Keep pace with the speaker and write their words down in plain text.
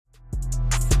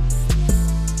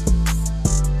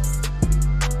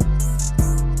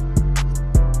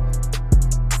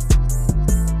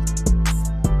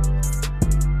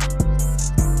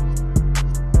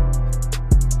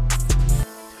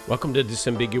Welcome to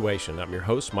Disambiguation. I'm your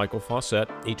host, Michael Fawcett.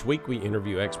 Each week we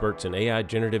interview experts in AI,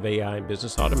 generative AI, and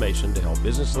business automation to help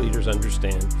business leaders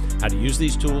understand how to use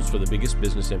these tools for the biggest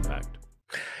business impact.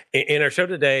 In our show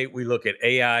today, we look at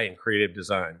AI and creative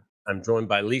design. I'm joined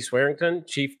by Lee Swearingen,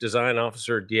 Chief Design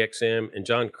Officer at DXM, and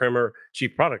John Kremer,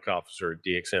 Chief Product Officer at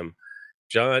DXM.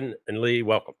 John and Lee,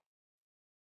 welcome.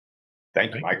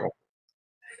 Thank you, Michael.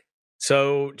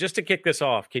 So just to kick this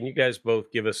off, can you guys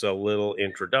both give us a little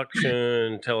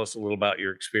introduction, tell us a little about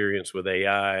your experience with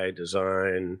AI,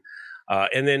 design,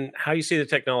 and then how you see the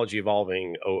technology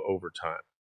evolving over time?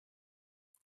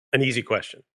 An easy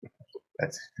question.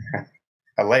 That's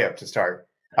a layup to start.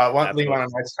 Lee, why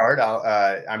don't I start?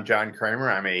 I'm John Kremer.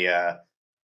 I'm the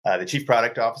Chief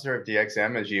Product Officer of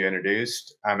DXM, as you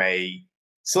introduced. I'm a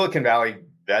Silicon Valley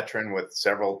veteran with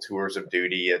several tours of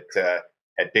duty at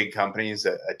big companies,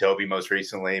 Adobe most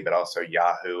recently, but also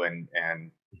Yahoo and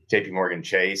JP Morgan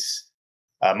Chase.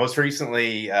 Most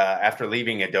recently, after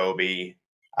leaving Adobe,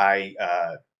 I've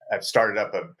started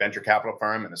up a venture capital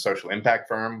firm and a social impact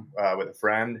firm with a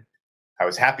friend. I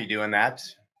was happy doing that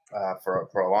for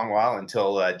a long while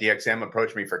until DXM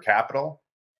approached me for capital.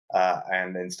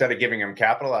 And instead of giving them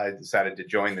capital, I decided to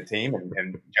join the team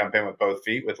and jump in with both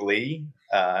feet with Lee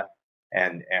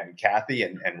and Kathy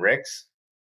and Rick's.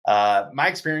 My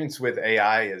experience with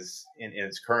AI is in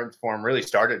its current form really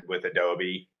started with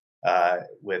Adobe,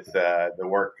 with the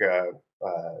work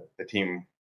the team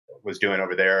was doing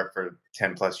over there for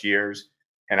 10 plus years.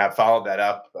 And I've followed that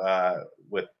up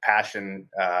with passion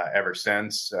ever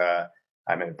since.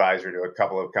 I'm an advisor to a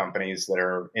couple of companies that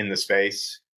are in the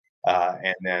space.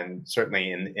 And then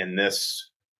certainly in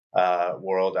this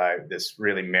world, this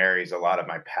really marries a lot of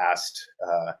my past,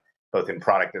 both in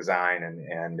product design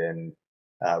and in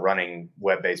running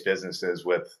web-based businesses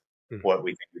with what we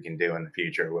think we can do in the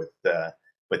future with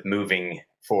moving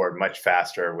forward much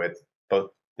faster with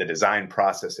both the design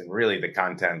process and really the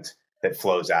content that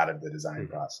flows out of the design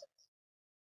process.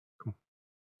 Cool.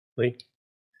 Lee?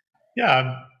 Yeah,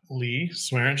 I'm Lee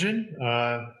Swearingen.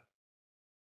 I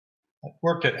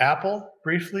worked at Apple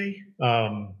briefly,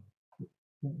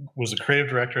 was a creative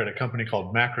director at a company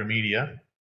called Macromedia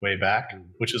way back,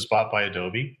 which was bought by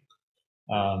Adobe.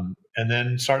 And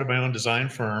then started my own design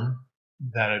firm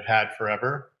that I've had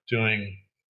forever, doing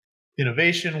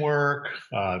innovation work,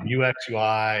 UX,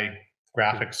 UI,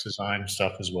 graphics design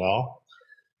stuff as well.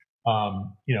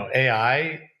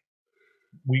 AI,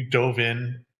 we dove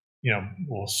in,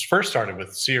 first started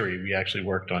with Siri. We actually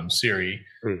worked on Siri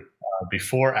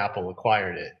before Apple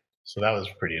acquired it. So that was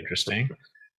pretty interesting.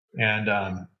 And,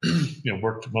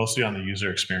 worked mostly on the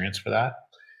user experience for that.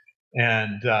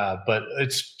 And but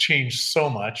it's changed so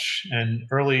much. And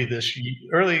early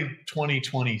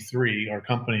 2023, our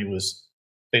company was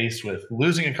faced with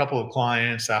losing a couple of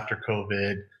clients after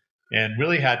COVID, and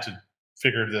really had to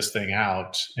figure this thing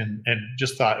out. And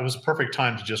just thought it was a perfect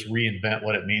time to just reinvent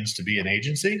what it means to be an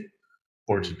agency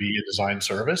or to be a design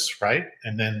service, right?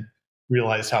 And then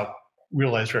realize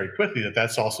very quickly that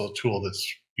that's also a tool that's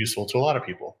useful to a lot of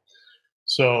people.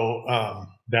 So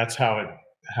that's how it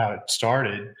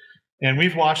started. And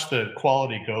we've watched the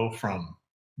quality go from,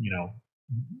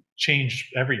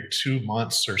 change every 2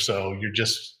 months or so. You're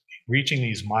just reaching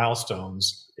these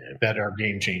milestones that are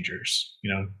game changers.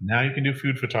 Now you can do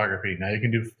food photography. Now you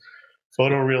can do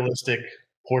photorealistic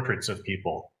portraits of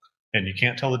people, and you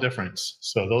can't tell the difference.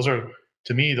 So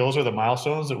to me, those are the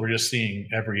milestones that we're just seeing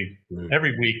every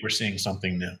week. We're seeing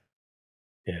something new.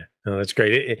 Yeah, no, that's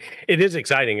great. It is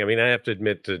exciting. I mean, I have to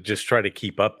admit, to just try to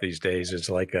keep up these days is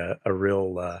like a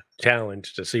real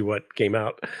challenge to see what came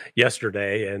out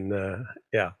yesterday. And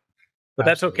but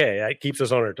that's okay. It keeps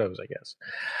us on our toes, I guess.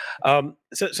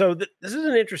 So this is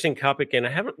an interesting topic, and I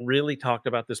haven't really talked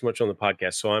about this much on the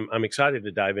podcast. So I'm excited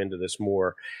to dive into this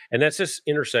more. And that's this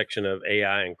intersection of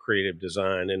AI and creative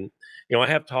design. And I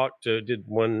have did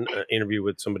one interview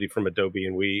with somebody from Adobe,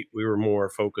 and we were more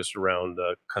focused around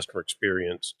the customer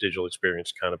experience, digital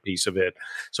experience kind of piece of it.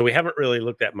 So we haven't really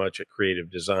looked that much at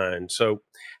creative design. So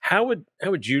how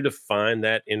would you define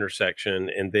that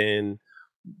intersection, and then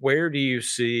where do you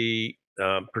see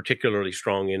particularly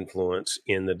strong influence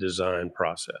in the design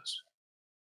process?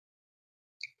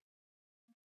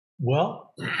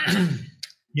 Well,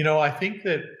 I think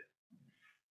that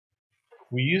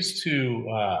we used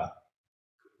to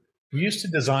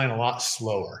design a lot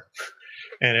slower,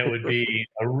 and it would be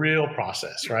a real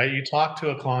process, right? You talk to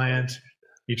a client,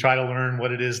 you try to learn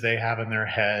what it is they have in their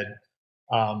head.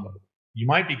 They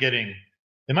might be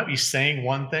saying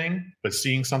one thing but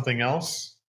seeing something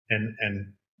else,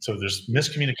 and so there's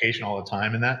miscommunication all the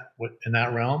time in that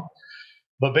realm.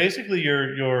 But basically,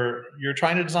 you're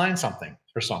trying to design something,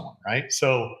 for someone, right?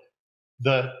 So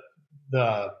the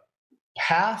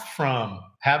path from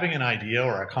having an idea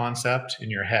or a concept in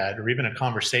your head, or even a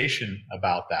conversation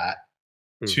about that,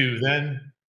 to then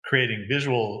creating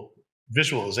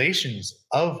visualizations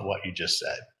of what you just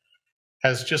said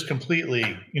has just completely,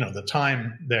 the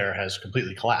time there has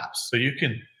completely collapsed. So you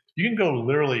can go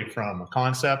literally from a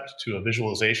concept to a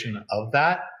visualization of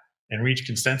that and reach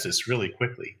consensus really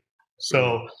quickly.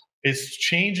 So it's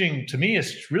changing, to me,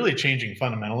 it's really changing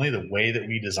fundamentally the way that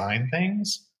we design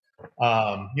things.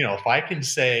 If I can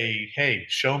say, hey,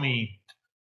 show me,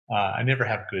 I never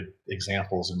have good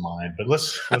examples in mind, but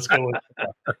let's go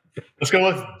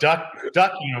with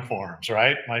duck uniforms,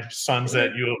 right? My son's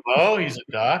at U of O, he's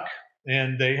a duck,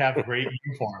 and they have great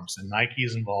uniforms, and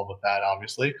Nike's involved with that,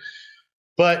 obviously.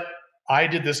 But I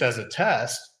did this as a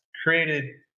test, created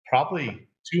probably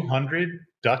 200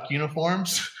 duck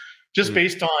uniforms just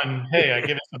based on, hey, I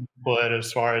give it some input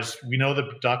as far as we know the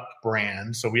duck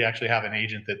brand. So we actually have an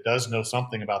agent that does know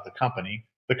something about the company,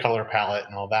 the color palette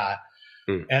and all that.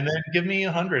 And then give me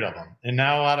 100 of them. And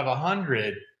now out of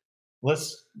 100,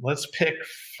 let's pick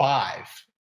 5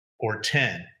 or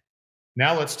 10.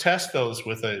 Now let's test those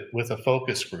with a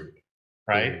focus group,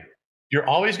 right? You're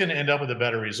always going to end up with a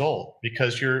better result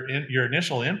because your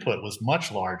initial input was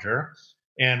much larger,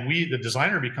 and the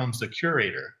designer becomes the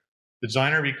curator. The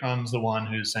designer becomes the one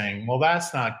who's saying, well,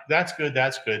 that's good.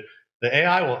 The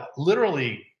AI will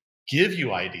literally give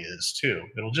you ideas too.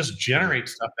 It'll just generate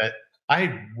stuff that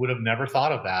I would have never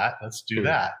thought of that. Let's do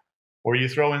that. Or you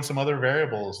throw in some other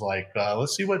variables like,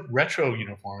 let's see what retro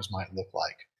uniforms might look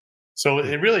like. So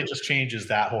it really just changes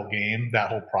that whole game, that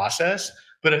whole process.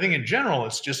 But I think in general,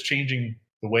 it's just changing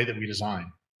the way that we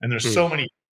design. And there's so many,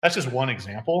 that's just one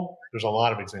example. There's a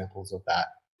lot of examples of that.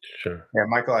 Sure. Yeah,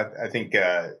 Michael, I think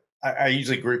I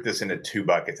usually group this into 2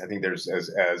 buckets. I think there's,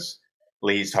 as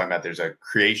Lee's talking about, there's a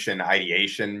creation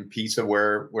ideation piece of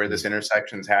where this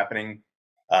intersection is happening.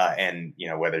 And,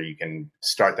 whether you can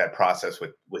start that process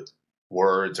with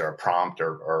words or a prompt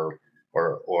or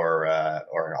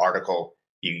an article,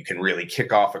 you can really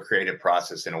kick off a creative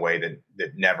process in a way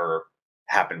that never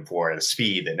happened before, at a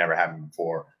speed that never happened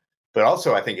before. But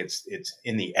also, I think it's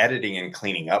in the editing and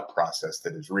cleaning up process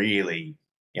that is really,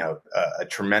 a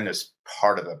tremendous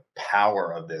part of the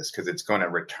power of this, because it's going to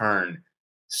return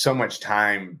so much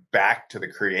time back to the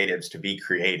creatives to be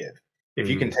creative. If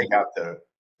you can take out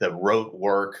the rote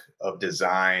work of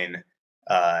design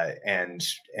and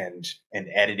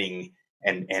editing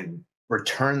and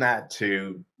return that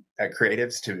to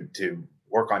creatives to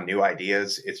work on new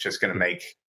ideas, it's just going to make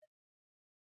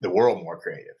the world more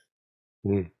creative.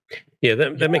 Yeah,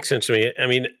 that makes sense to me. I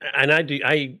mean, and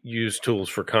I use tools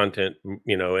for content,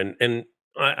 and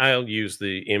I'll use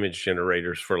the image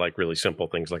generators for like really simple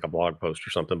things like a blog post or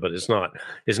something, but it's not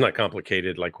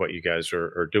complicated like what you guys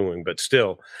are doing, but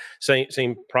still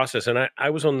same process. And I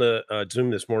was on the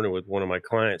Zoom this morning with one of my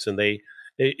clients, and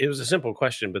it was a simple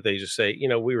question, but they just say,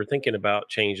 we were thinking about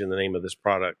changing the name of this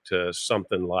product to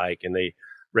something like, and they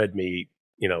read me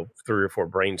 3 or 4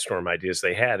 brainstorm ideas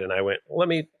they had. And I went, let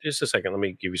me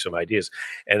give you some ideas.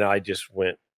 And I just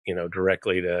went,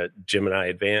 directly to Gemini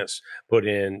Advanced, put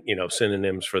in,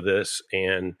 synonyms for this,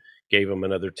 and gave them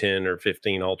another 10 or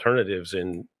 15 alternatives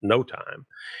in no time.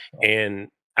 And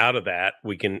out of that,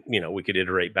 we could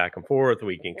iterate back and forth.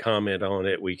 We can comment on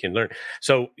it. We can learn.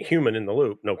 So human in the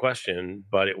loop, no question,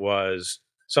 but it was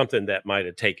something that might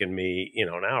have taken me, an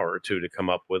hour or 2 to come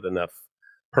up with enough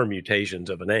permutations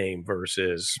of a name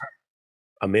versus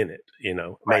a minute,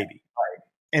 maybe. Right.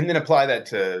 And then apply that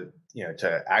to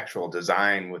actual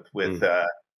design with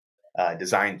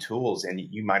design tools. And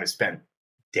you might have spent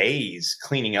days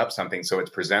cleaning up something so it's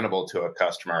presentable to a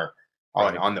customer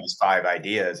on those 5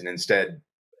 ideas. And instead,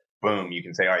 boom, you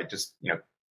can say, all right, just,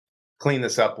 clean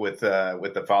this up with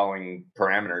the following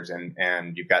parameters,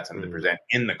 and you've got something to present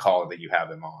in the call that you have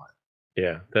them on.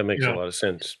 Yeah, that makes a lot of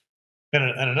sense. And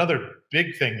another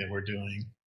big thing that we're doing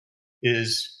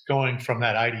is going from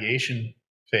that ideation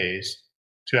phase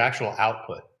to actual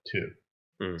output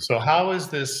too. So how is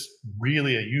this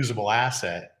really a usable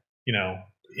asset,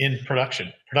 in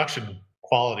production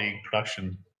quality,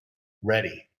 production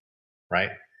ready, right?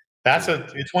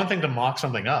 It's one thing to mock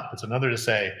something up. It's another to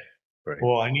say,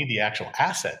 well, I need the actual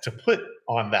asset to put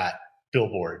on that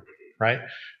billboard, right?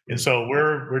 And so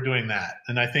we're doing that.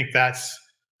 And I think that's,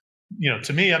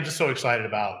 to me, I'm just so excited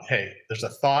about, hey, there's a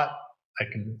thought. I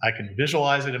can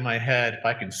visualize it in my head. If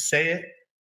I can say it,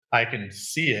 I can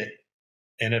see it.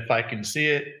 And if I can see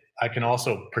it, I can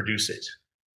also produce it.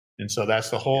 And so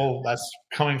that's that's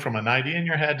coming from an idea in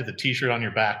your head to the t-shirt on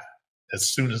your back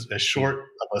as short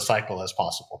of a cycle as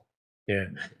possible. Yeah.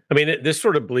 I mean, this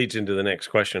sort of bleeds into the next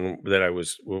question that I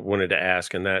wanted to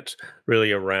ask, and that's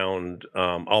really around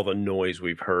all the noise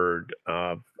we've heard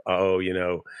of, oh,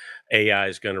 AI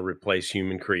is going to replace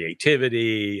human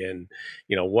creativity, and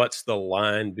what's the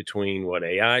line between what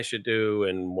AI should do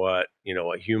and what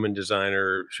a human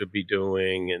designer should be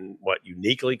doing, and what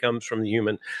uniquely comes from the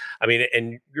human. I mean,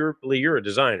 and you're a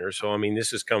designer, so I mean,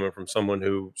 this is coming from someone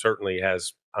who certainly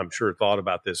has, I'm sure, thought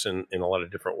about this in a lot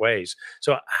of different ways.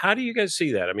 So how do you guys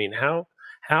see that? I mean,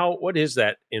 what is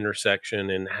that intersection,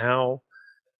 and how,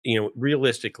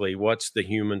 realistically, what's the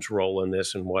human's role in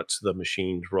this and what's the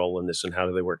machine's role in this, and how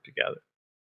do they work together?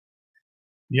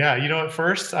 Yeah, at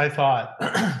first I thought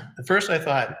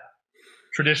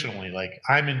traditionally, like,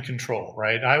 I'm in control,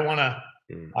 right?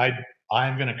 Mm.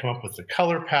 I'm going to come up with the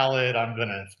color palette. I'm going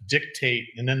to dictate,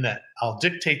 and then I'll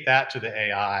dictate that to the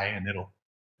AI, and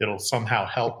it'll somehow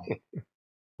help me.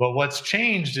 But what's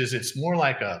changed is it's more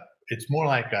like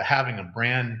having a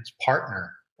brand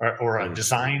partner, or a Mm.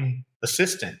 design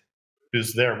assistant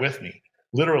who's there with me,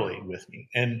 literally with me,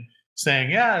 and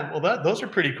saying, yeah, well, those are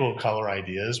pretty cool color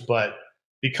ideas, but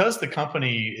because the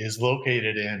company is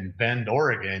located in Bend,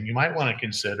 Oregon, you might want to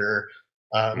consider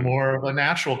Mm. more of a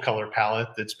natural color palette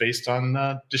that's based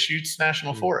on Deschutes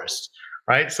National Mm. Forest,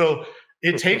 right? So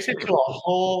it takes it to a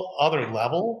whole other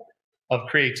level of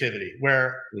creativity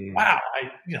where, Mm. wow,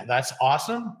 that's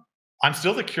awesome. I'm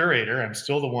still the curator. I'm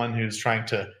still the one who's trying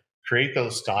to create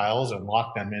those styles and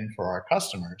lock them in for our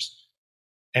customers.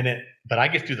 But I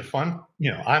get to do the fun.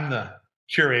 I'm the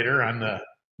curator. I'm the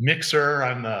mixer.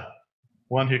 I'm the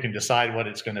one who can decide what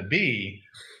it's going to be.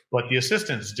 But the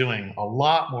assistant's doing a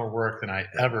lot more work than I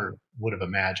ever would have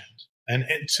imagined, and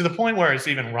to the point where it's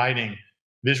even writing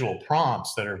visual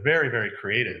prompts that are very, very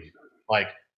creative. Like,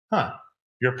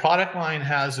 your product line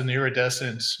has an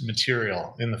iridescent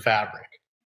material in the fabric,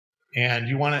 and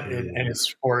you want to, and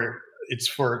it's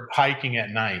for hiking at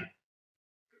night.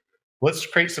 Let's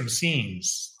create some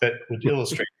scenes that would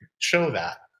show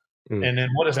that. Mm. And then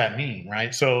what does that mean,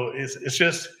 right? So it's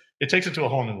just, it takes it to a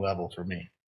whole new level for me.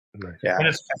 Nice. Yeah. And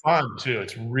it's fun too.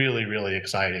 It's really, really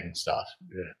exciting stuff.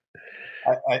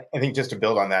 Yeah. I think just to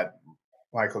build on that,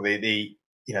 Michael,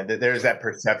 there's that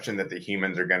perception that the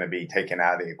humans are going to be taken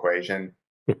out of the equation,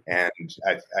 and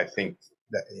I think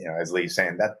that, as Lee's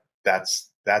saying,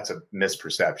 that's a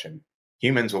misperception.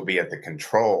 Humans will be at the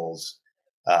controls,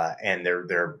 and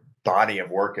their body of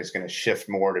work is going to shift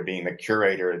more to being the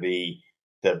curator, the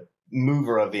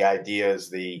mover of the ideas,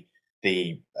 the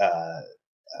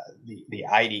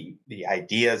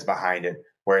ideas behind it,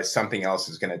 whereas something else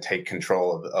is going to take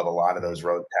control of a lot of those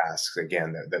road tasks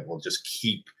again, that will just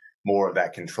keep more of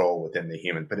that control within the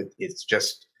human. But it's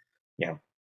just,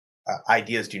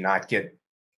 ideas do not get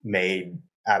made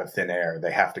out of thin air.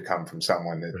 They have to come from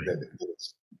someone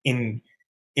that's in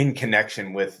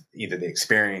connection with either the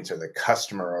experience or the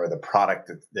customer or the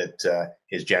product that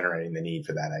is generating the need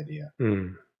for that idea.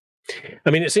 Mm. I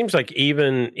mean, it seems like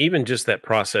even just that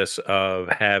process of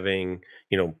having,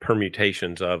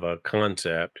 permutations of a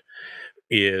concept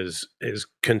is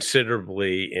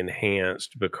considerably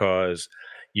enhanced, because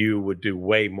you would do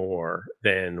way more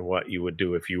than what you would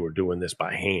do if you were doing this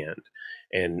by hand.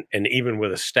 And even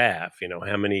with a staff,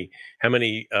 how many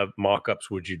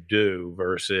mock-ups would you do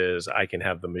versus I can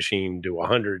have the machine do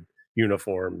 100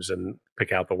 uniforms and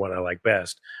pick out the one I like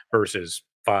best versus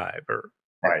 5 or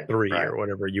Right. 3 Right. or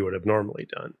whatever you would have normally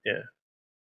done. Yeah.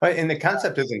 But and the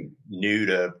concept isn't new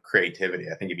to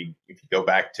creativity. I think if you go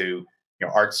back to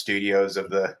art studios of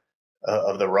the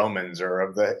Romans, or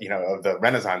of the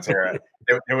Renaissance era,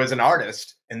 there was an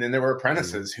artist, and then there were Mhm.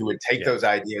 apprentices who would take Yeah. those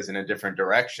ideas in a different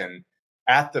direction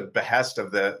at the behest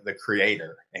of the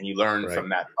creator, and you learned Right. from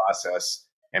that process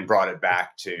and brought it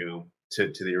back to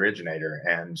the originator.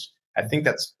 And I think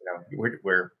that's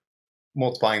we're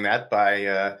multiplying that by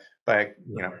a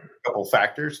couple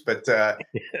factors, but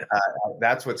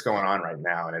that's what's going on right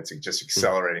now, and it's just Mm.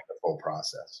 accelerating the whole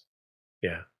process.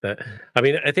 Yeah. I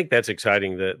mean, I think that's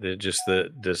exciting,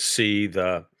 to see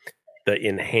the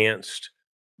enhanced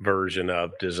version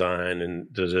of design and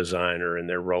the designer and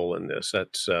their role in this.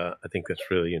 I think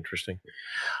that's really interesting.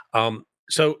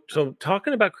 So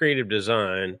talking about creative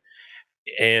design,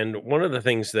 and one of the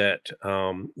things that,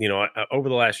 over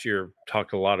the last year,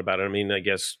 talked a lot about it. I mean, I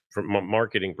guess from a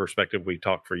marketing perspective, we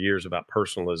talked for years about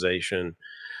personalization.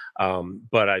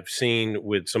 But I've seen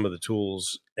with some of the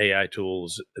tools, AI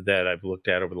tools that I've looked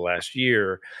at over the last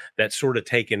year, that's sort of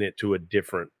taken it to a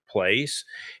different place.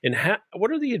 And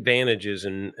what are the advantages,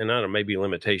 and I don't know, maybe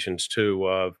limitations too,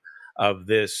 of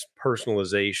this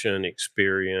personalization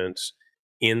experience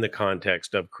in the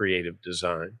context of creative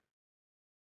design?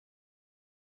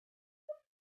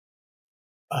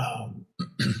 Um,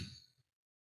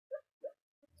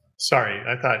 sorry,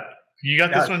 I thought you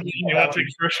got this one. You want to take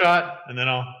a first shot, and then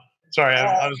I'll. Sorry,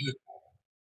 I was.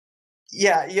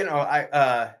 Yeah,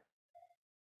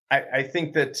 I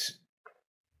think that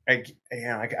I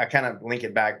kind of link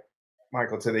it back,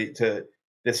 Michael, to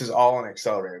this is all an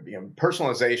accelerator.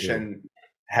 Personalization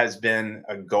has been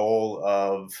a goal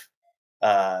of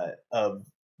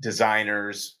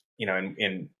designers,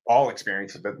 in all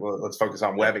experiences, but let's focus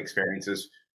on web experiences.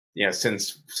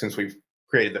 Since we've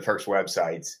created the first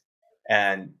websites,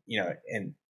 and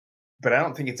but I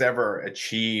don't think it's ever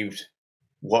achieved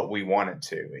what we want it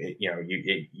to.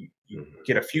 You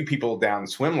get a few people down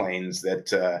swim lanes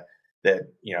that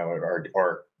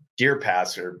or deer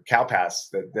paths or cow paths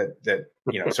that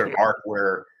sort of mark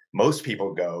where most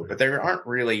people go, but they aren't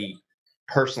really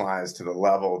personalized to the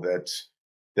level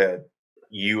that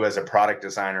you as a product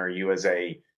designer, you as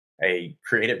a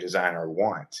creative designer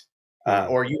want,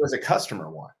 or you as a customer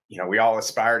want. We all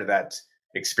aspire to that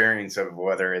experience of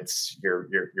whether it's your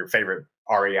favorite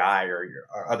REI or your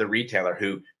other retailer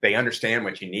who they understand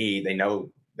what you need. They know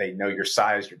your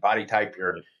size, your body type,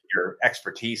 your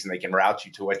expertise, and they can route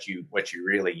you to what you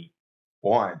really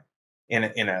want. In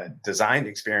a designed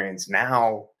experience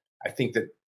now, I think that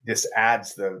this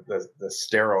adds the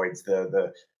steroids,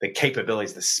 the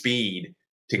capabilities, the speed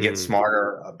to get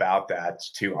smarter about that,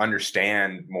 to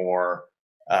understand more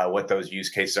what those use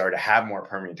cases are, to have more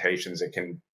permutations that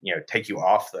can take you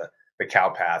off the cow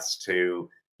paths to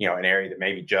an area that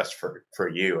may be just for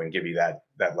you, and give you that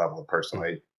level of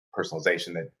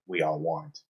personalization that we all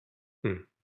want.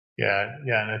 Yeah,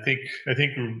 and I think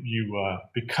you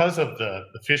because of the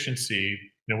efficiency,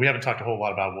 we haven't talked a whole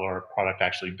lot about what our product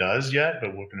actually does yet,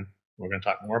 but we're gonna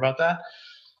talk more about that.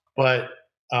 But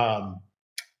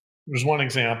there's one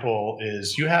example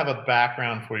is you have a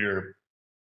background for your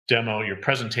demo, your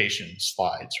presentation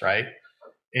slides, right?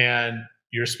 And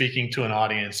you're speaking to an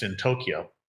audience in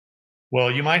Tokyo. Well,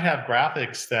 you might have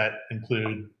graphics that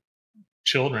include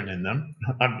children in them.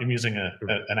 I'm using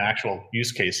an actual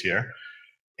use case here,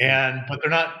 but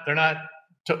they're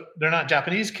not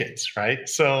Japanese kids, right?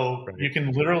 So you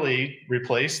can literally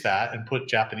replace that and put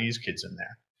Japanese kids in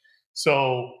there.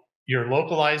 So you're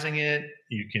localizing it.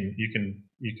 You can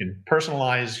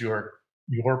personalize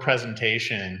your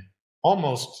presentation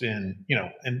almost and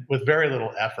with very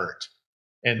little effort,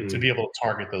 and to be able to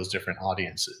target those different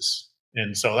audiences.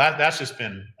 And so that's just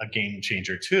been a game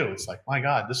changer too. It's like, my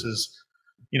God, this is,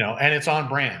 and it's on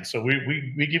brand. So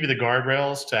we give you the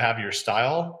guardrails to have your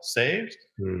style saved,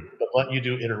 but let you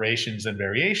do iterations and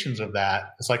variations of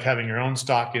that. It's like having your own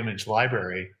stock image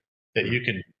library that you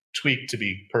can tweak to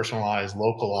be personalized,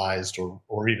 localized,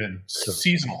 or even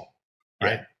seasonal,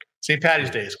 right? Yeah. St. Patty's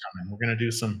Day is coming. We're going to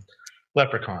do some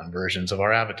leprechaun versions of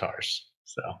our avatars.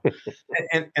 So,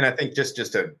 and I think just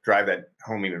to drive that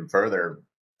home even further,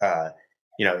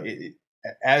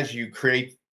 as you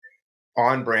create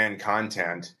on-brand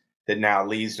content that now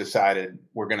Lee's decided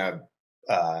we're gonna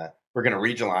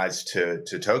regionalize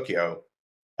to Tokyo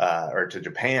or to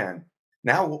Japan.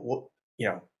 Now,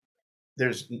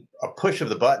 there's a push of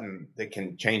the button that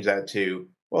can change that to,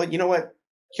 well, you know what,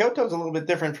 Kyoto's a little bit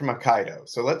different from Hokkaido,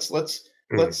 so let's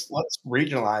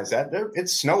regionalize that.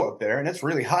 It's snow up there and it's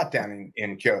really hot down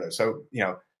in Kyoto, so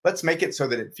let's make it so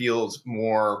that it feels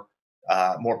more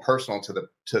personal to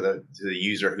the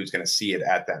user who's going to see it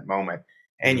at that moment.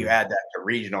 And you add that to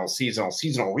regional,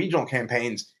 seasonal, regional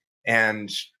campaigns,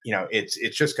 and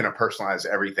it's just going to personalize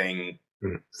everything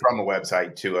from a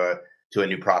website to a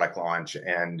new product launch,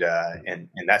 and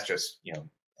that's just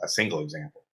a single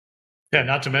example. Yeah,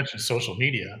 not to mention social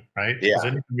media, right? Yeah, because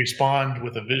then you can respond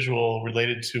with a visual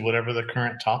related to whatever the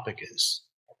current topic is,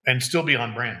 and still be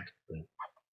on brand.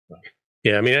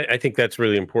 Yeah, I mean, I think that's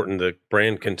really important, the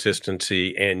brand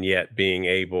consistency, and yet being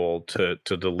able to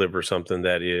deliver something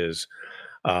that is,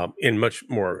 and much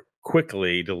more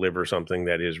quickly deliver something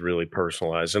that is really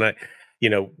personalized. And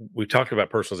we talked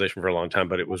about personalization for a long time,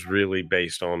 but it was really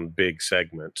based on big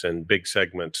segments, and big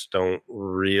segments don't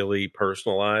really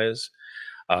personalize.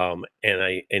 I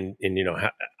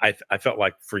felt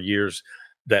like for years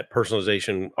that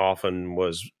personalization often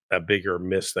was a bigger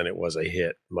miss than it was a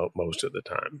hit most of the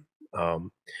time.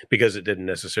 Because it didn't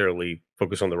necessarily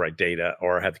focus on the right data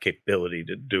or have the capability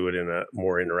to do it in a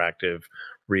more interactive,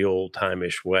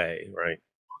 real-time-ish way, right?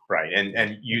 Right.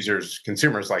 And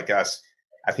consumers like us,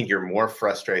 I think you're more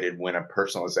frustrated when a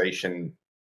personalization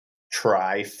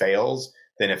try fails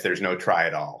than if there's no try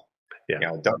at all.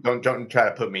 Yeah. Don't try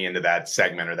to put me into that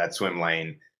segment or that swim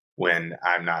lane when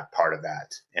I'm not part of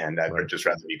that, and I'd just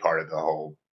rather be part of the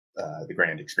whole the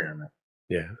grand experiment.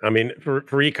 Yeah, I mean,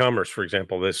 for e-commerce, for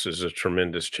example, this is a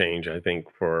tremendous change. I think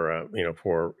for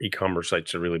e-commerce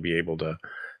sites to really be able to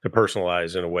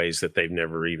personalize in a ways that they've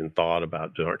never even thought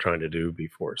about or trying to do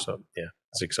before. So yeah,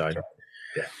 it's exciting.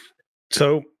 Yeah.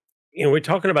 So we're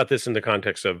talking about this in the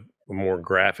context of more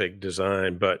graphic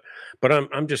design, but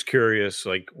I'm just curious,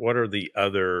 like, what are the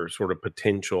other sort of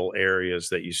potential areas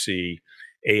that you see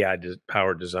AI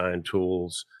powered design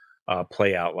tools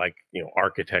play out, like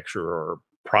architecture or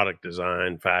product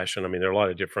design, fashion? I mean, there are a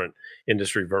lot of different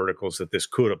industry verticals that this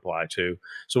could apply to.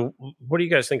 So, what do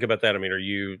you guys think about that? I mean, are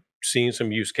you seeing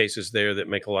some use cases there that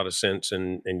make a lot of sense,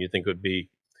 and you think would be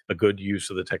a good use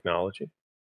of the technology?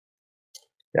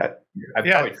 Yeah, I'd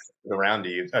Yeah. probably flip it around to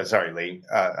you. Sorry, Lee.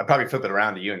 I'd probably flip it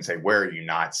around to you and say, where are you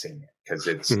not seeing it? Because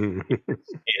it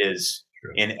is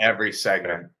True. in every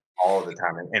segment all of the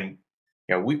time.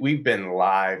 And we've been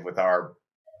live with our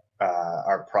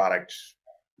product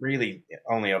really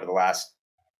only over the last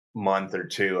month or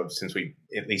two of since we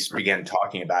at least began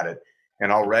talking about it.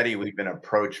 And already we've been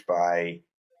approached by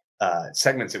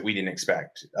segments that we didn't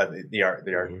expect. The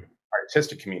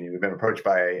artistic community. We've been approached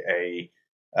by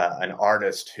an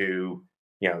artist who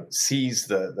sees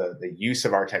the use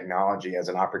of our technology as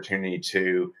an opportunity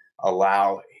to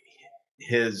allow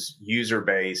his user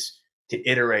base to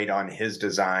iterate on his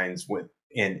designs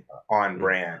on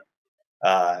brand.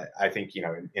 I think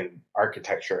in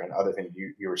architecture and other things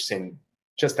you were seeing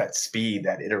just that speed,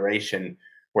 that iteration,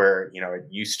 where it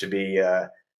used to be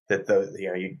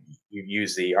that you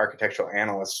use the architectural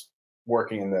analysts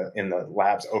working in the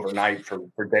labs overnight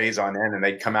for days on end, and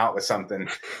they'd come out with something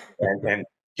and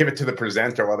give it to the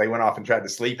presenter while they went off and tried to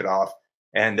sleep it off.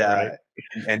 And Right.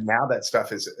 and now that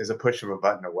stuff is a push of a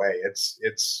button away.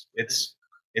 It's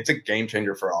a game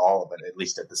changer for all of it, at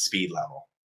least at the speed level.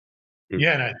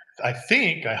 Yeah, and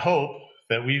I hope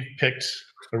that we've picked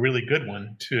a really good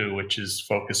one too, which is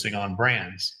focusing on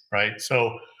brands, right?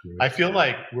 So I feel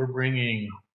like we're bringing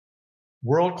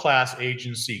world-class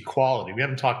agency quality. We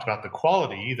haven't talked about the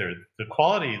quality either. The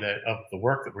quality of the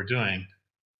work that we're doing.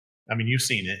 I mean, you've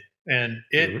seen it, and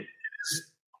it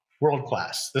is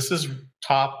world-class. This is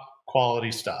top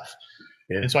quality stuff.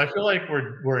 Yeah. And so I feel like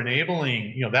we're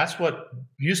enabling. That's what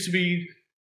used to be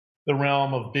the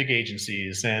realm of big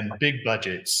agencies and big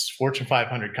budgets, Fortune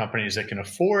 500 companies that can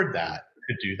afford that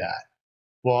could do that.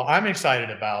 Well, I'm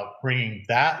excited about bringing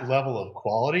that level of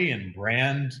quality and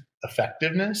brand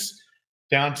effectiveness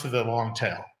down to the long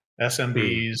tail,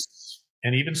 SMBs,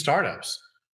 and even startups.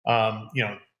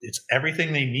 It's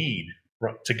everything they need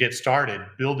to get started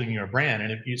building your brand.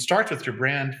 And if you start with your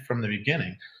brand from the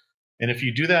beginning, and if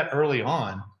you do that early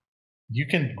on, you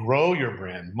can grow your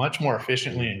brand much more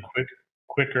efficiently and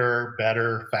quicker,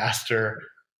 better, faster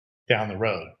down the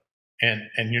road. And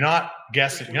you're not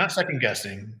guessing, you're not second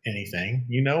guessing anything.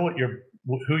 You know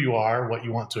who you are, what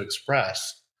you want to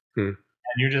express, and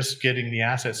you're just getting the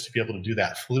assets to be able to do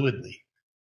that fluidly.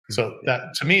 So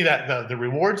that, to me, that the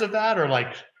rewards of that are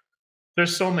like,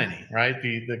 there's so many, right?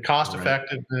 The cost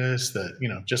effectiveness,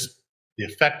 just the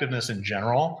effectiveness in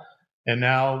general, and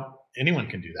now anyone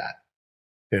can do that.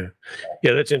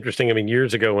 Yeah, that's interesting. I mean,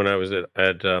 years ago when I was at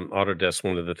Autodesk,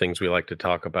 one of the things we like to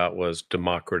talk about was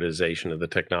democratization of the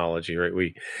technology. Right?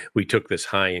 We took this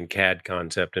high-end CAD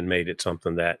concept and made it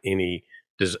something that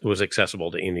was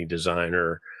accessible to any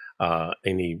designer,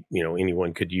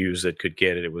 anyone could use it, could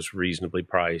get it. It was reasonably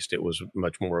priced. It was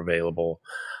much more available,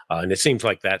 and it seems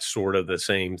like that's sort of the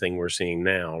same thing we're seeing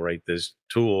now. Right? These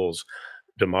tools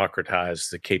democratize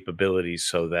the capabilities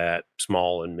so that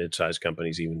small and mid-sized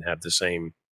companies even have the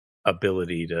same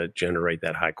ability to generate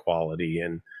that high quality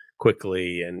and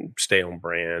quickly and stay on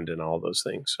brand and all those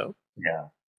things. So yeah,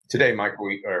 today, Mike,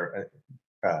 we're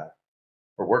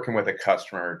working with a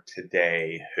customer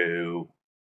today who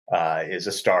is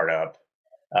a startup,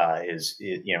 is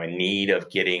in need of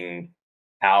getting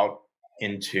out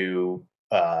into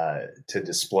to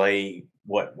display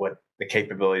what the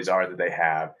capabilities are that they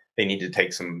have. They need to take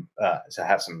to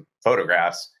have some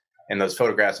photographs. And those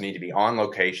photographs need to be on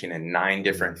location in 9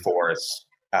 different forests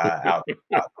out.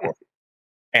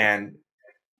 And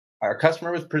our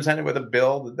customer was presented with a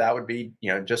bill that would be,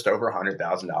 just over $100,000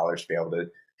 to be able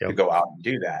to go out and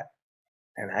do that.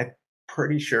 And I'm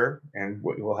pretty sure, and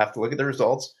we'll have to look at the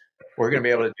results, we're going to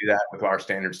be able to do that with our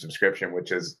standard subscription,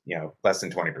 which is, less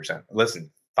than 20%, less than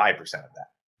 5% of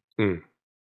that.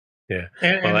 Yeah,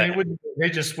 and they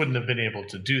just wouldn't have been able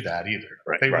to do that either.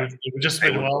 Right, They would just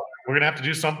been, well, we're going to have to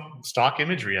do some stock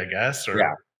imagery, I guess. Or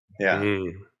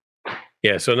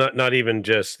yeah. So not even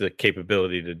just the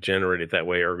capability to generate it that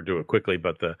way or do it quickly,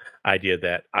 but the idea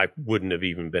that I wouldn't have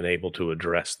even been able to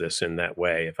address this in that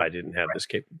way if I didn't have this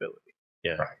capability.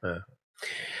 Yeah. Right.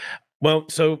 Well,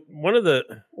 so one of the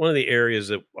areas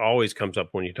that always comes up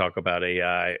when you talk about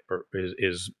AI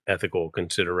is ethical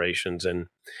considerations, and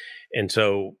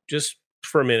so just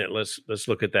for a minute, let's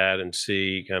look at that and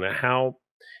see kind of how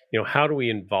how do we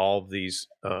involve these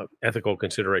ethical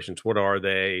considerations? What are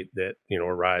they that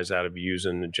arise out of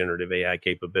using the generative AI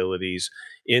capabilities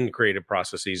in creative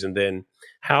processes, and then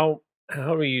how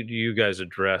do you guys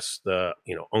address the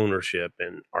ownership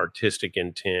and artistic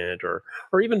intent or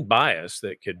even bias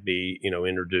that could be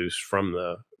introduced from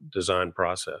the design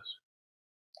process?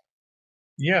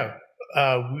 Yeah,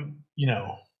 we,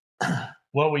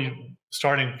 well, we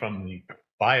starting from the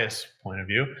bias point of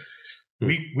view, Hmm.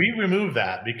 we remove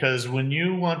that because when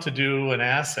you want to do an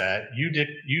asset, you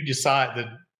decide that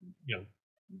you know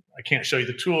I can't show you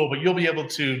the tool, but you'll be able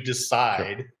to Sure.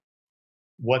 decide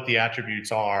what the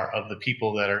attributes are of the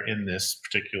people that are in this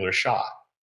particular shot.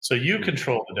 So you Hmm.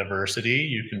 control the diversity,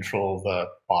 you control the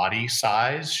body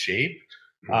size, shape,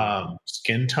 Hmm.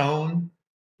 skin tone.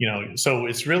 So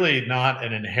it's really not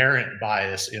an inherent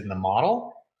bias in the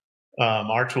model.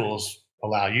 Our tools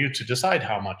allow you to decide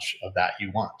how much of that you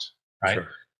want, right?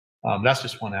 Sure. That's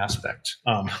just one aspect.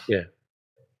 Yeah.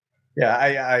 Yeah,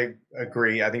 I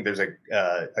agree. I think there's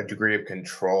a degree of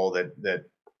control that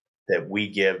we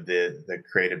give the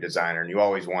creative designer, and you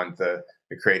always want the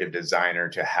creative designer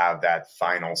to have that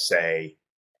final say.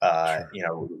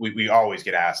 Sure. We always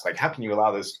get asked, like, how can you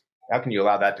allow this? How can you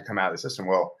allow that to come out of the system?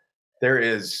 Well, there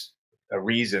is a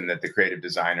reason that the creative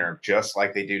designer, just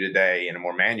like they do today in a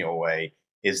more manual way,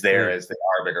 is there Mm. as the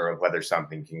arbiter of whether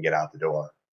something can get out the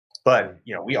door. But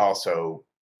Mm. we also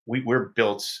we're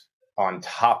built on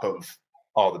top of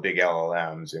all the big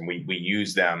LLMs, and we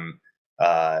use them,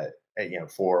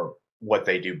 for what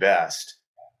they do best.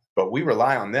 But we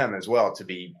rely on them as well to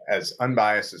be as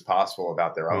unbiased as possible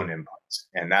about their own Mm. inputs,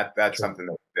 and that's Sure. something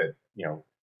that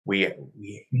we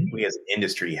Mhm. we as an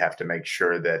industry have to make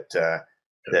sure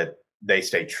that they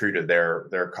stay true to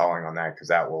their calling on that, because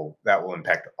that will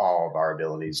impact all of our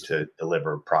abilities to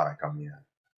deliver product on the end.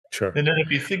 Sure. And then if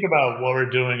you think about what we're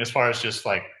doing as far as just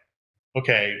like,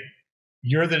 okay,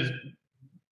 you're the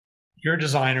your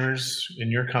designers in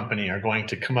your company are going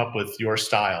to come up with your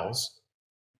styles.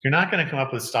 You're not going to come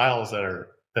up with styles that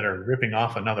are ripping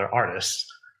off another artist.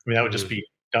 I mean, that would just Mm. be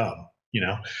dumb.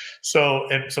 So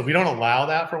we don't allow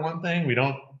that for one thing. We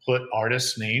don't put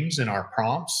artists' names in our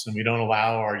prompts, and we don't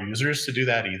allow our users to do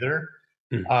that either.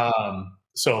 Mm.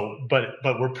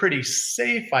 But we're pretty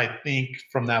safe, I think,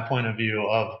 from that point of view.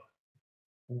 Of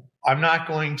I'm not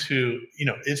going to,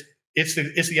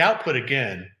 it's the output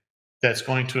again that's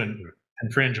going to Mm.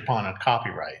 infringe upon a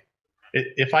copyright.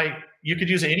 If you could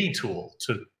use any tool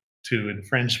to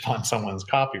infringe upon someone's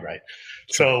copyright.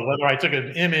 Sure. So whether I took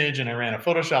an image and I ran a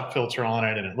Photoshop filter on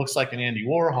it and it looks like an Andy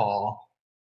Warhol,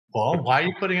 well, why are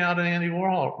you putting out an Andy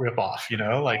Warhol ripoff?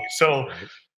 So Right.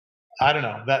 I don't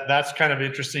know. That's kind of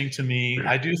interesting to me.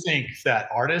 I do think that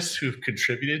artists who've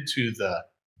contributed to the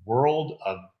world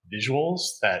of visuals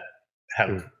have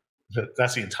Mm.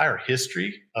 that's the entire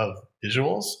history of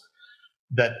visuals.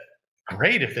 That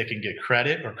great if they can get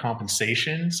credit or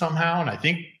compensation somehow. And I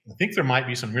think there might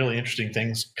be some really interesting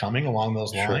things coming along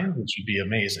those Sure. lines, which would be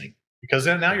amazing. Because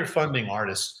then now you're funding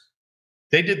artists.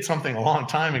 They did something a long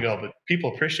time ago, but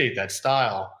people appreciate that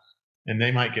style and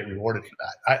they might get rewarded for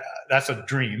that. That's a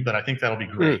dream, but I think that'll be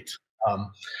Mm. great.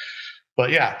 Um, but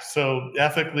yeah, so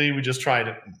ethically, we just try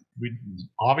to. We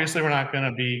obviously we're not going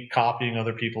to be copying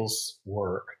other people's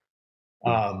work.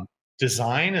 Mm. Um,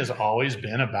 Design has always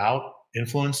been about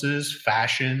influences,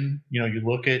 fashion. You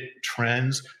look at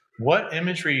trends. What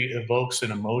imagery evokes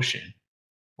an emotion?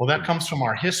 Well, that Mm. comes from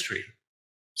our history.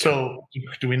 Sure. So,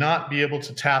 do we not be able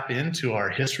to tap into our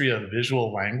history of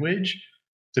visual language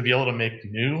to be able to make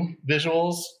new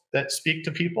visuals that speak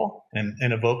to people and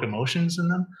evoke emotions in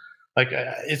them? Like,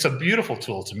 it's a beautiful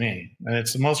tool to me, and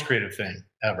it's the most creative thing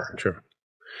ever. Sure.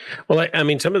 Well, I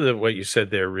mean, some of the what you said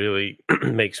there really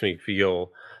makes me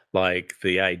feel like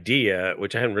the idea,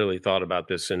 which I hadn't really thought about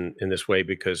this in this way,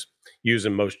 because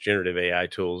using most generative AI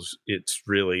tools, it's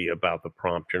really about the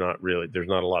prompt. You're not really there's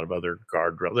not a lot of other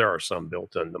guardrail. There are some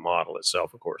built in the model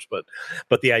itself, of course, but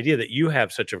the idea that you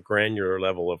have such a granular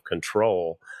level of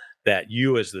control that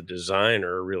you as the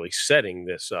designer are really setting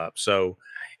this up. So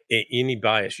any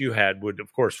bias you had would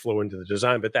of course flow into the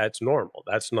design, but that's normal.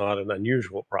 That's not an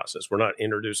unusual process. We're not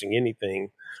introducing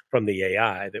anything from the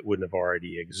AI that wouldn't have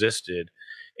already existed,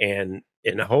 and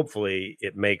hopefully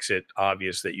it makes it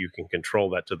obvious that you can control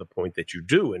that to the point that you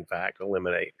do in fact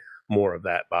eliminate more of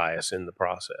that bias in the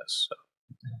process. So,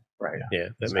 Right. Yeah, yeah,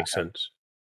 that makes exactly. sense.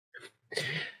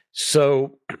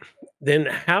 So then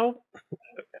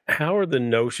how are the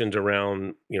notions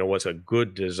around, what's a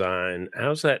good design?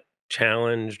 How's that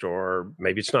challenged, or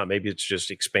maybe it's not? Maybe it's just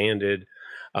expanded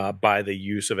by the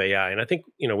use of AI. And I think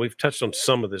we've touched on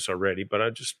some of this already, but I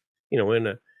just in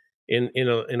a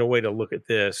in a way to look at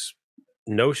this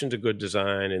notions of good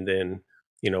design, and then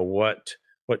what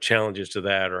challenges to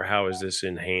that, or how is this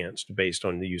enhanced based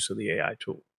on the use of the AI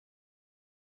tool?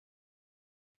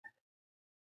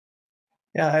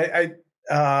 Yeah,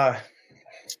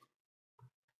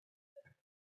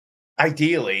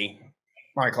 ideally,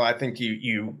 Michael, I think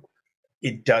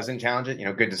it doesn't challenge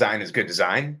it. Good design is good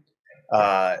design,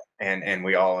 and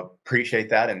we all appreciate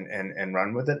that and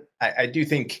run with it. I do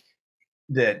think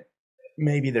that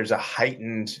maybe there's a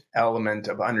heightened element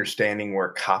of understanding where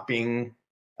copying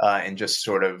and just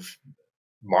sort of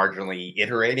marginally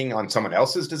iterating on someone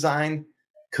else's design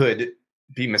could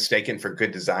be mistaken for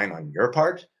good design on your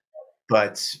part.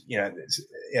 But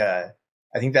I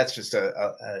think that's just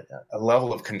a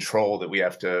level of control that we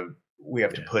have to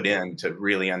put in to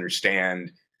really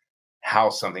understand how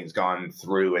something's gone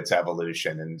through its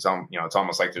evolution. And it's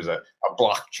almost like there's a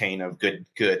blockchain of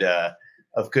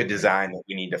good design that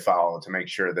we need to follow to make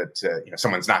sure that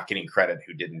someone's not getting credit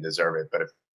who didn't deserve it. But if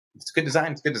it's good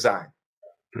design, it's good design.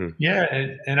 Yeah,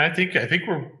 and I think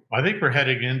we're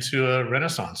heading into a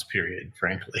renaissance period,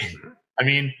 frankly. I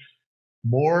mean,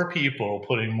 more people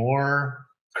putting more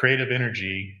creative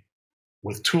energy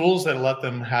with tools that let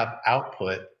them have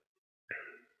output.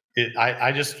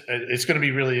 It's going to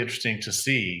be really interesting to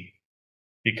see,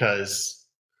 because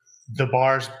the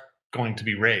bar's going to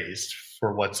be raised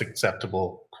for what's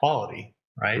acceptable quality,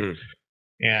 right?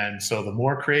 And so the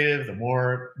more creative, the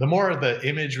more the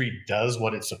imagery does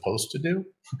what it's supposed to do.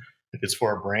 If it's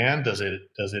for a brand, does it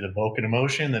evoke an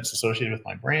emotion that's associated with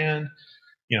my brand?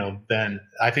 Then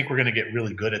I think we're going to get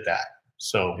really good at that.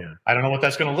 So I don't know what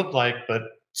that's going to look like, but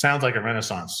sounds like a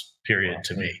renaissance period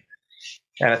to me.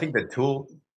 And I think the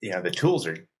tools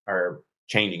are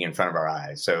changing in front of our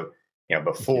eyes. So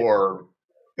before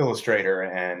Illustrator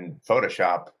and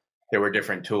Photoshop, there were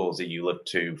different tools that you looked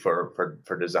to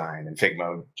for design, and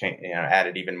Figma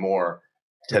added even more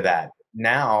to that.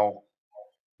 Now,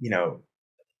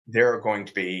 there are going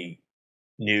to be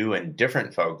new and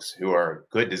different folks who are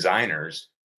good designers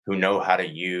who know how to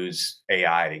use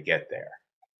AI to get there.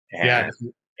 And,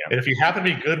 and if you happen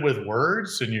to be good with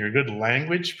words and you're a good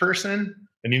language person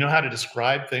and you know how to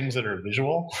describe things that are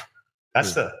visual,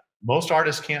 that's most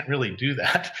artists can't really do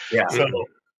that. Yeah. So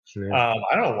I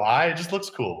don't know why, it just looks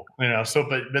cool, So,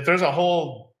 but there's a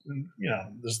whole,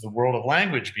 there's the world of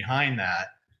language behind that,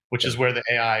 which is where the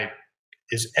AI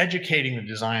is educating the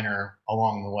designer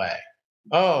along the way.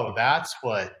 Oh, that's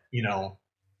what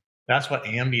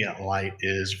ambient light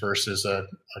is versus a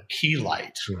key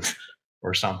light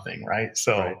or something, right?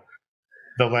 So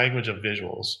the language of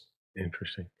visuals.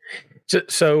 Interesting.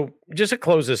 So just to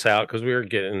close this out, because we are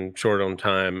getting short on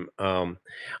time, I'm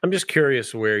just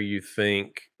curious where you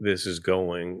think this is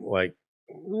going. Like,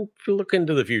 if you look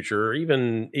into the future, or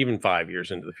even 5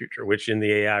 years into the future, which in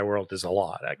the AI world is a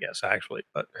lot, I guess, actually.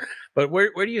 But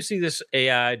where do you see this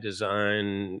AI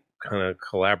design kind of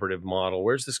collaborative model?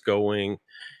 Where's this going?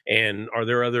 And are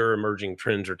there other emerging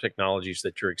trends or technologies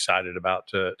that you're excited about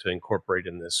to incorporate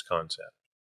in this concept?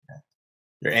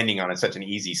 You're ending on such an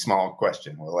easy, small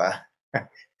question. Well,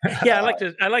 yeah,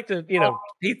 I like to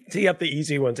tee up the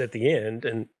easy ones at the end,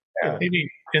 and maybe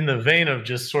in the vein of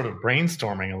just sort of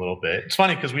brainstorming a little bit. It's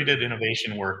funny because we did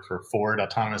innovation work for Ford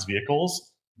autonomous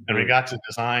vehicles, and we got to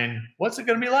design what's it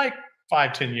going to be like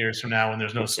 5-10 years from now when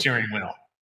there's no steering wheel.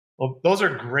 Well, those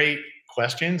are great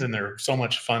questions, and they're so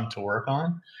much fun to work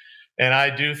on. And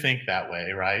I do think that way,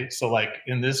 right? So, like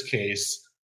in this case,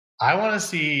 I want to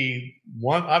see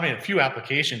a few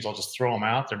applications. I'll just throw them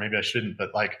out there. Maybe I shouldn't, but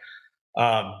like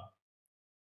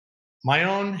my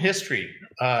own history,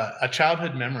 a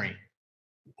childhood memory,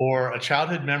 or a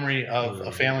childhood memory of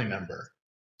a family member.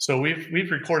 So we've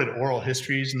recorded oral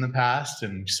histories in the past,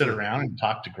 and you sit around and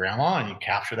talk to grandma and you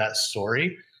capture that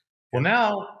story. Well,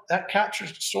 now that captured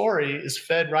story is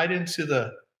fed right into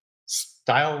the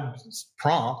styled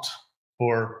prompt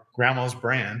for grandma's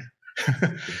brand.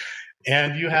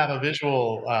 And you have a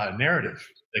visual narrative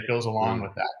that goes along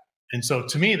with that. And so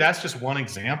to me, that's just one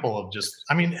example of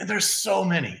there's so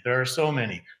many. There are so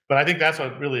many. But I think that's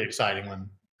a really exciting one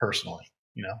personally.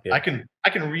 I can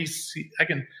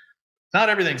not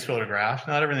everything's photographed,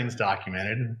 not everything's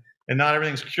documented, and not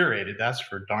everything's curated. That's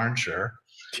for darn sure.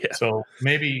 Yeah. So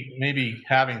maybe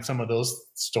having some of those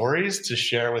stories to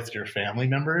share with your family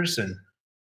members, and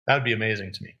that would be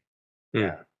amazing to me.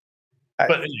 Yeah.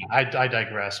 But I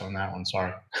digress on that one.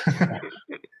 Sorry.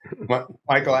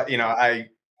 Michael,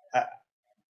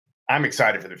 I'm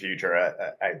excited for the future.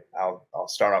 I'll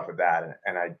start off with that,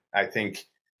 and I think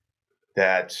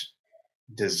that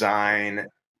design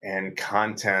and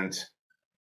content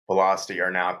velocity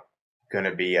are now going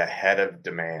to be ahead of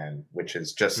demand, which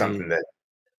is just something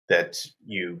that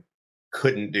you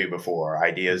couldn't do before.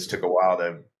 Ideas took a while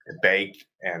to bake,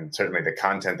 and certainly the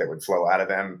content that would flow out of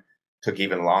them took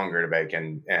even longer to bake,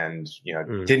 and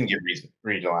didn't get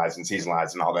regionalized and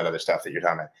seasonalized and all that other stuff that you're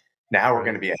talking about. Now we're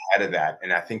going to be ahead of that,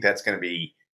 and I think that's going to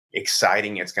be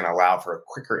exciting. It's going to allow for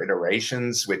quicker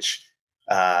iterations, which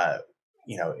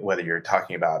whether you're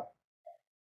talking about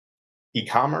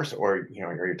e-commerce or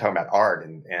you're talking about art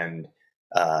and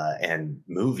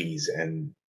movies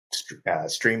and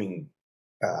streaming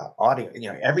audio,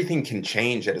 everything can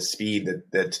change at a speed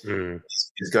that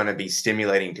is going to be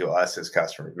stimulating to us as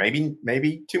customers.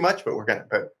 Maybe too much, but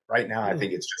right now I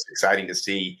think it's just exciting to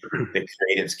see that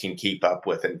creatives can keep up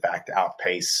with, in fact,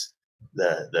 outpace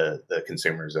the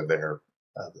consumers of their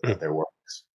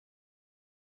works.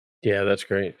 Yeah, that's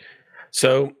great.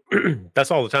 So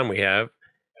that's all the time we have.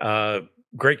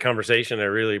 Great conversation. I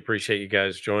really appreciate you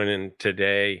guys joining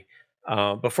today.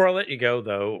 Before I let you go,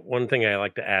 though, one thing I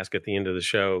like to ask at the end of the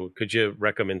show, could you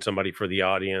recommend somebody for the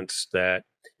audience that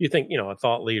you think, a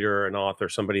thought leader, an author,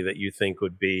 somebody that you think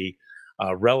would be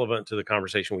relevant to the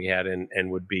conversation we had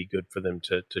and would be good for them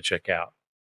to check out?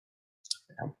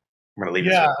 I'm going to leave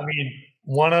Yeah, I mean,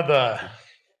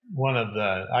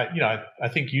 I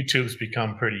think YouTube's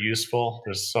become pretty useful.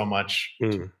 There's so much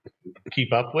to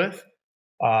keep up with.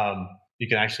 You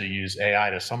can actually use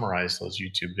AI to summarize those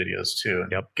YouTube videos too,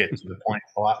 and get to the point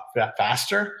a lot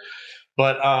faster.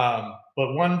 But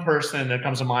one person that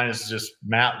comes to mind is just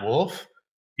Matt Wolf.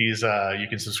 He's you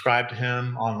can subscribe to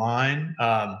him online,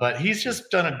 but he's just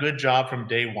done a good job from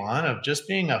day one of just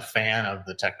being a fan of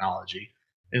the technology,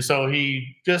 and so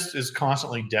he just is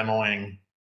constantly demoing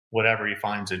whatever he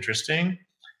finds interesting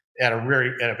at a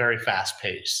very fast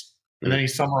pace. And then he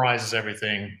summarizes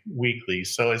everything weekly.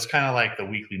 So it's kind of like the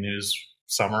weekly news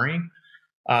summary.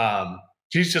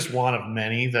 He's just one of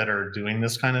many that are doing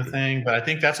this kind of thing. But I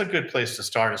think that's a good place to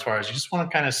start as far as you just want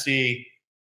to kind of see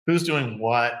who's doing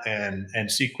what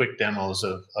and see quick demos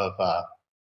of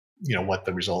what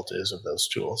the result is of those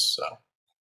tools. So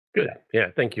good.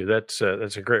 Yeah, thank you. That's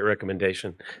a great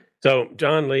recommendation. So,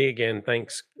 John, Lee, again,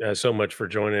 thanks so much for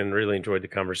joining. Really enjoyed the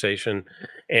conversation.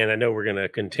 And I know we're going to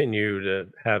continue to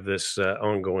have this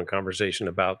ongoing conversation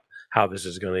about how this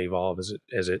is going to evolve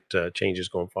as it changes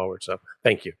going forward. So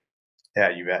thank you.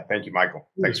 Yeah, you bet. Thank you, Michael.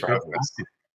 Thanks for having us.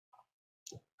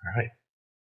 All right.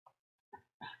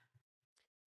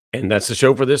 And that's the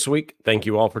show for this week. Thank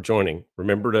you all for joining.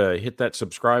 Remember to hit that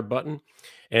subscribe button.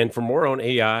 And for more on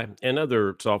AI and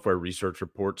other software research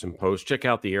reports and posts, check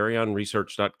out the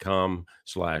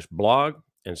arionresearch.com/blog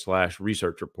and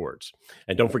 /research reports.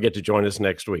 And don't forget to join us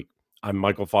next week. I'm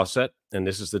Michael Fawcett, and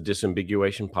this is the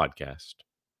Disambiguation Podcast.